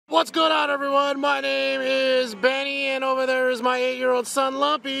What's going on, everyone? My name is Benny, and over there is my 8-year-old son,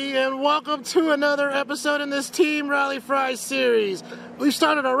 Lumpy, and welcome to another episode in this Team Rally Fries series. We've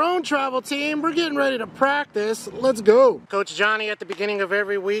started our own travel team. We're getting ready to practice. Let's go. Coach Johnny, at the beginning of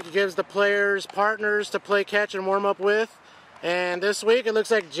every week, gives the players partners to play catch and warm up with, and this week it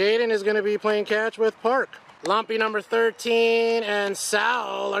looks like Jaden is going to be playing catch with Park. Lumpy number 13 and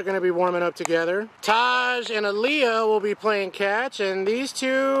Sal are going to be warming up together. Taj and Aaliyah will be playing catch, and these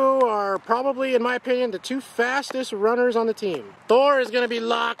two are probably, in my opinion, the two fastest runners on the team. Thor is going to be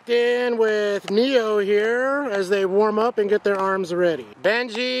locked in with Neo here as they warm up and get their arms ready.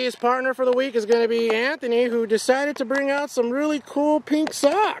 Benji's partner for the week is going to be Anthony, who decided to bring out some really cool pink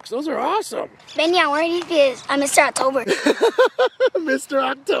socks. Those are awesome. Benny, I'm wearing these. I'm Mr. October. Mr.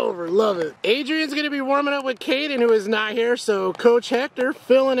 October, love it. Adrian's going to be warming up with Caden, who is not here, so Coach Hector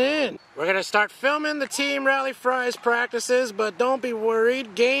filling in. We're going to start filming the Team Rally Fries practices, but don't be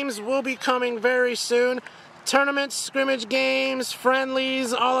worried. Games will be coming very soon. Tournaments, scrimmage games,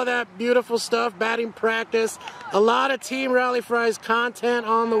 friendlies, all of that beautiful stuff, batting practice. A lot of Team Rally Fries content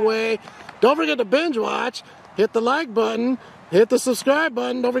on the way. Don't forget to binge watch. Hit the like button. Hit the subscribe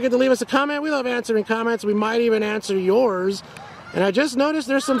button. Don't forget to leave us a comment. We love answering comments. We might even answer yours. And I just noticed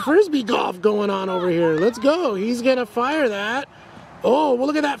there's some frisbee golf going on over here. Let's go. He's gonna fire that. Oh, well,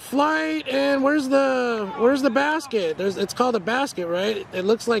 look at that flight. And where's the basket? It's called a basket, right? It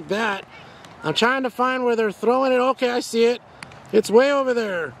looks like that. I'm trying to find where they're throwing it. Okay, I see it. It's way over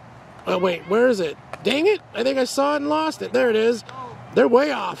there. Oh, wait, where is it? Dang it. I think I saw it and lost it. There it is. They're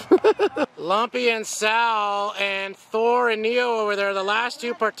way off. Lumpy and Sal and Thor and Neo over there, the last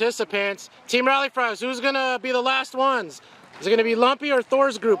two participants. Team Rally Fries, who's gonna be the last ones? Is it going to be Lumpy or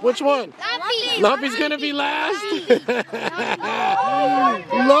Thor's group? Which one? Lumpy. Lumpy's going to be last.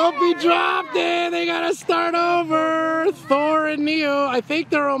 Lumpy dropped it. They got to start over. Thor and Neo, I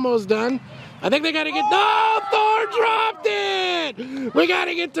think they're almost done. I think they got to get... No, Thor dropped it. We got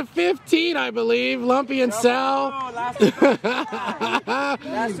to get to 15, I believe. Lumpy and Sal. Last two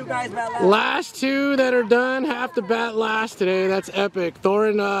guys bat last. Last two that are done have to bat last today. That's epic. Thor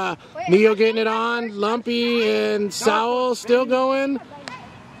and Neo getting it on. Lumpy and Sal still going.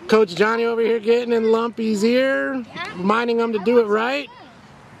 Coach Johnny over here getting in Lumpy's ear, reminding him to do it right.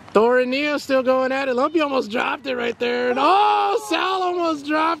 Thor and Neo still going at it. Lumpy almost dropped it right there. And oh, Sal almost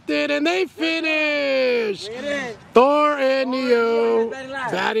dropped it, and they finished. Thor and Neo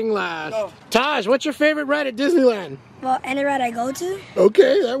batting last. Taj, what's your favorite ride at Disneyland? Well, any ride I go to?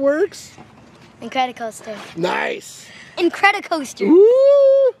 Okay, that works. Incredicoaster. Nice. Incredicoaster.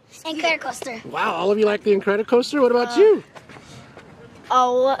 Woo! Incredicoaster. Wow, all of you like the Incredicoaster? What about you?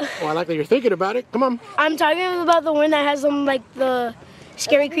 Oh, Oh, I like that you're thinking about it. Come on. I'm talking about the one that has like the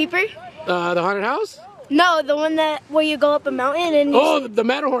scary creeper. The haunted house? No, the one where you go up a mountain and. Oh, the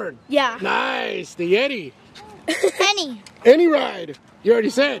Matterhorn. Yeah. Nice. The Yeti. Any ride. You already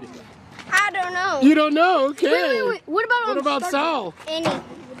said. I don't know. You don't know? Okay. Wait. What about Sal? Any.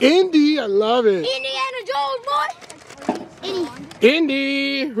 Indy. I love it. Indiana Jones, boy.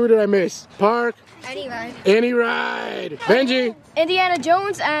 Indy. Who did I miss? Park. Any ride. Any ride. Benji. Indiana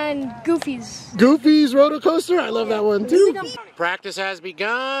Jones and Goofy's. Goofy's roller coaster. I love that one too. Practice has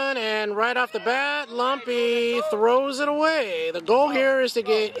begun, and right off the bat, Lumpy throws it away. The goal here is to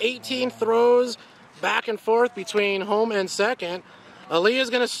get 18 throws back and forth between home and second.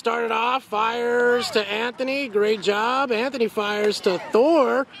 Aaliyah's going to start it off. Fires to Anthony. Great job. Anthony fires to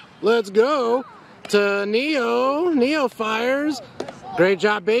Thor. Let's go. To Neo. Neo fires. Great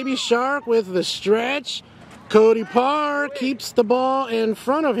job, Baby Shark, with the stretch. Cody Parr keeps the ball in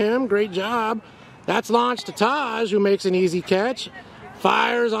front of him. Great job. That's launched to Taj, who makes an easy catch.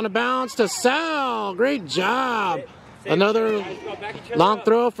 Fires on a bounce to Sal. Great job. Another long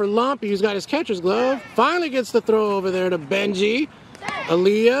throw for Lumpy, who's got his catcher's glove. Finally gets the throw over there to Benji.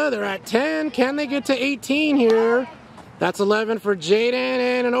 Aaliyah, they're at 10. Can they get to 18 here? That's 11 for Jaden.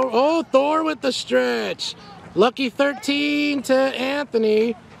 And oh, Thor with the stretch. Lucky 13 to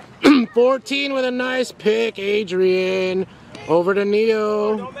Anthony. 14 with a nice pick. Adrian. Over to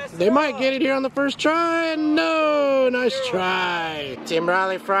Neo. They might get it here on the first try. No, nice try. Team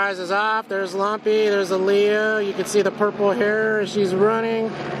Rally Fries is off. There's Lumpy. There's Aaliyah. You can see the purple hair as she's running.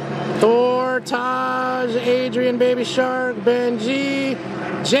 Thor, Taj, Adrian, Baby Shark, Benji,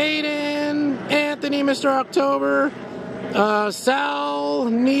 Jaden, Anthony, Mr. October, Sal,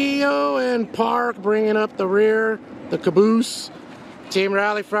 Neo, and Park bringing up the rear, the caboose. Team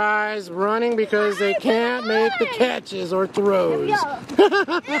Rally Fries running because they can't make the catches or throws.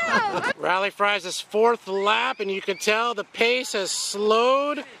 Rally Fries' fourth lap, and you can tell the pace has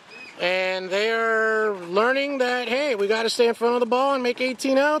slowed. And they are learning that, hey, we got to stay in front of the ball and make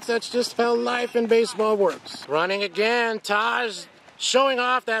 18 outs. That's just how life in baseball works. Running again, Taj showing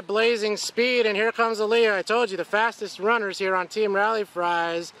off that blazing speed, and here comes Aaliyah. I told you, the fastest runners here on Team Rally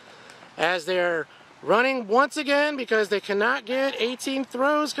Fries, as they're running once again because they cannot get 18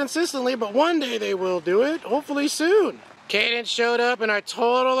 throws consistently, but one day they will do it, hopefully soon. Cadence showed up, and I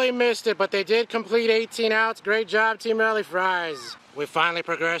totally missed it, but they did complete 18 outs. Great job, Team Rally Fries. We finally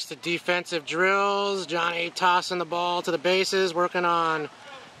progressed to defensive drills. Johnny tossing the ball to the bases, working on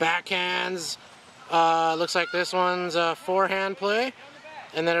backhands. Looks like this one's a forehand play.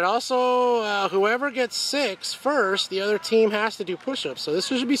 And then it also, whoever gets 6 first, the other team has to do push-ups. So this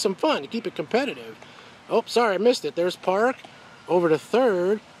should be some fun to keep it competitive. Oh, sorry, I missed it. There's Park. Over to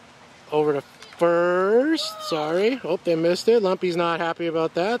third. Over to first. Sorry. Hope they missed it. Lumpy's not happy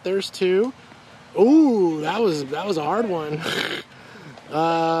about that. There's 2. Ooh, that was a hard one.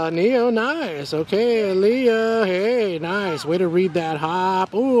 Neo, nice. Okay, Aaliyah, hey, nice. Way to read that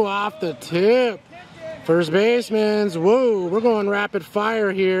hop. Ooh, off the tip. First baseman's, whoa, we're going rapid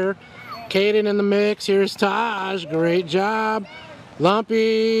fire here. Caden in the mix. Here's Taj. Great job.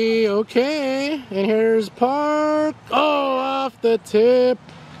 Lumpy, okay. And here's Park. Oh, off the tip.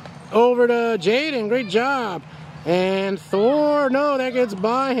 Over to Jaden. Great job. And Thor, no, that gets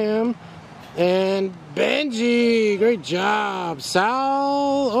by him. And Benji, great job.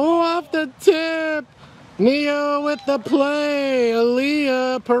 Sal, oh, off the tip. Neo with the play.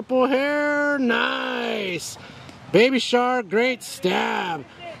 Aaliyah, purple hair, nice. Baby Shark, great stab.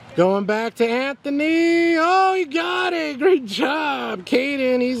 Going back to Anthony. Oh, he got it. Great job.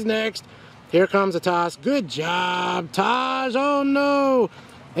 Caden, he's next. Here comes a toss. Good job. Taj, oh no.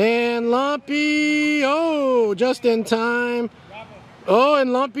 And Lumpy, oh, just in time. Oh,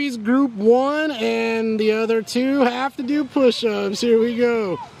 and Lumpy's group 1, and the other 2 have to do push-ups. Here we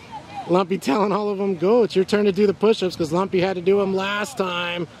go. Lumpy telling all of them, go, it's your turn to do the push-ups, because Lumpy had to do them last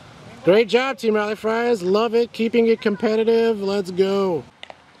time. Great job, Team Rally Fries. Love it. Keeping it competitive. Let's go.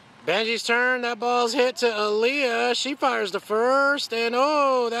 Benji's turn. That ball's hit to Aaliyah. She fires the first, and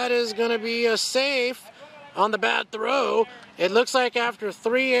oh, that is going to be a safe on the bad throw. It looks like after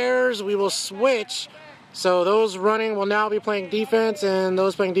 3 errors, we will switch. So those running will now be playing defense, and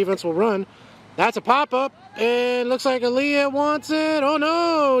those playing defense will run. That's a pop-up, and looks like Aaliyah wants it. Oh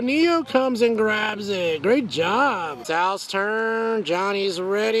no, Neo comes and grabs it. Great job. Sal's turn. Johnny's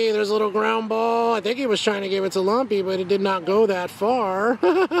ready. There's a little ground ball. I think he was trying to give it to Lumpy, but it did not go that far.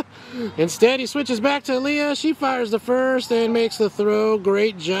 Instead, he switches back to Aaliyah. She fires the first and makes the throw.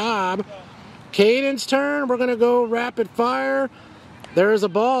 Great job. Caden's turn. We're going to go rapid fire. There's a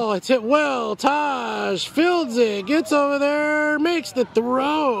ball. It's hit well. Taj fields it. Gets over there. Makes the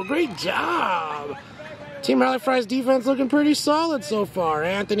throw. Great job. Team Rally Fries defense looking pretty solid so far.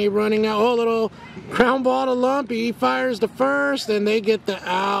 Anthony running out. Oh, little ground ball to Lumpy. He fires the first, and they get the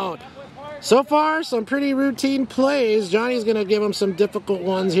out. So far, some pretty routine plays. Johnny's going to give him some difficult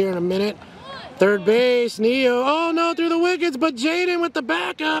ones here in a minute. Third base, Neo. Oh, no, through the wickets, but Jaden with the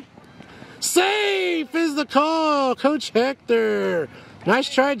backup. Safe is the call, Coach Hector. Nice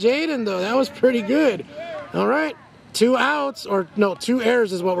try, Jaden, though. That was pretty good. All right, 2 outs, or no, 2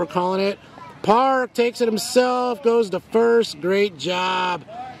 errors is what we're calling it. Park takes it himself, goes to first. Great job.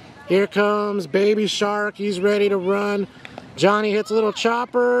 Here comes Baby Shark. He's ready to run. Johnny hits a little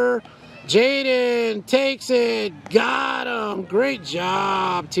chopper. Jaden takes it. Got him. Great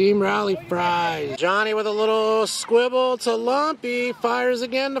job, Team Rally Fries. Johnny with a little squibble to Lumpy. Fires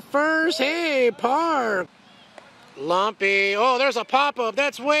again to first. Hey, Park. Lumpy. Oh, there's a pop-up.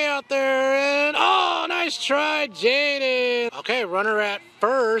 That's way out there. And oh, nice try, Jaden. Okay, runner at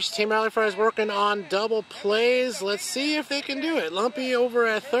first. Team Rally Fries working on double plays. Let's see if they can do it. Lumpy over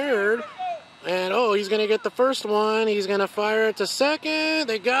at third. And, oh, he's going to get the first one. He's going to fire it to second.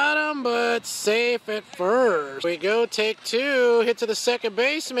 They got him, but safe at first. We go, take 2. Hit to the second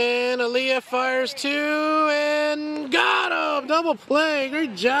baseman. Aaliyah fires 2 and got him. Double play.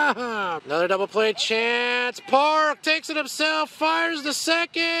 Great job. Another double play chance. Park takes it himself. Fires the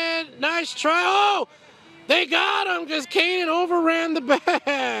second. Nice try. Oh, they got him because Caden overran the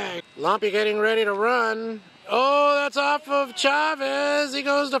bag. Lumpy getting ready to run. Oh, that's off of Chavez. He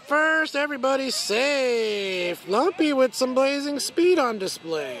goes to first. Everybody's safe. Lumpy with some blazing speed on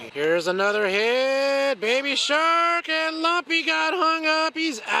display. Here's another hit. Baby Shark, and Lumpy got hung up.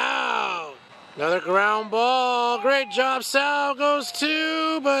 He's out. Another ground ball. Great job. Sal goes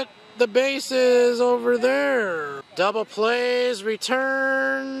 2, but the base is over there. Double plays,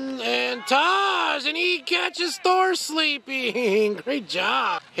 return. and Taj, and he catches Thor sleeping. Great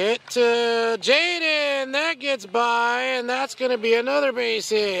job. Hit to Jaden. That gets by, and that's going to be another base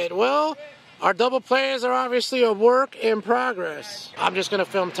hit. Well, our double plays are obviously a work in progress. I'm just going to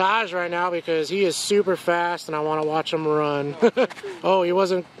film Taj right now because he is super fast, and I want to watch him run. Oh,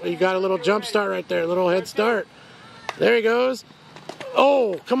 he got a little jump start right there, a little head start. There he goes.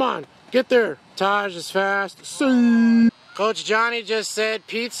 Oh, come on. Get there. Taj is fast. See. Coach Johnny just said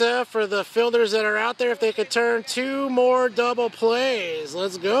pizza for the fielders that are out there if they could turn 2 more double plays.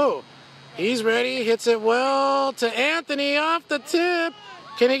 Let's go. He's ready. Hits it well to Anthony off the tip.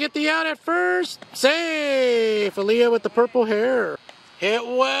 Can he get the out at first? Safe. Aaliyah with the purple hair. Hit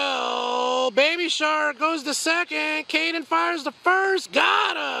well. Baby Shark goes to second. Caden fires to first.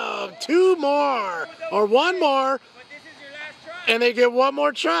 Got him. 2 more. Or 1 more. And they get 1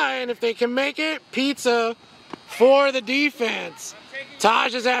 more try. And if they can make it, pizza for the defense.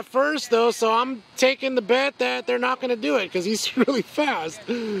 Taj is at first, though, so I'm taking the bet that they're not going to do it because he's really fast.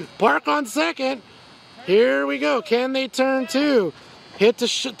 Park on second. Here we go. Can they turn 2? Hit to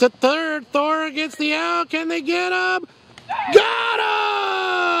third. Thor gets the out. Can they get him?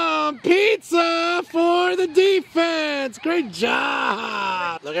 Got him! Pizza for the defense. Great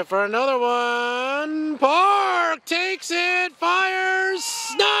job. Looking for another one. Park takes it.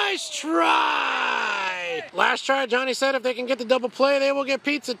 Fires. Nice try. Last try, Johnny said if they can get the double play, they will get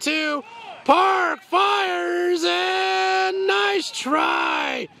pizza too. Park fires and nice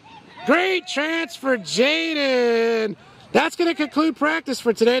try. Great transfer, Jaden. That's going to conclude practice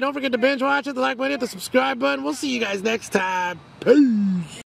for today. Don't forget to binge watch it, the like button, hit the subscribe button. We'll see you guys next time. Peace.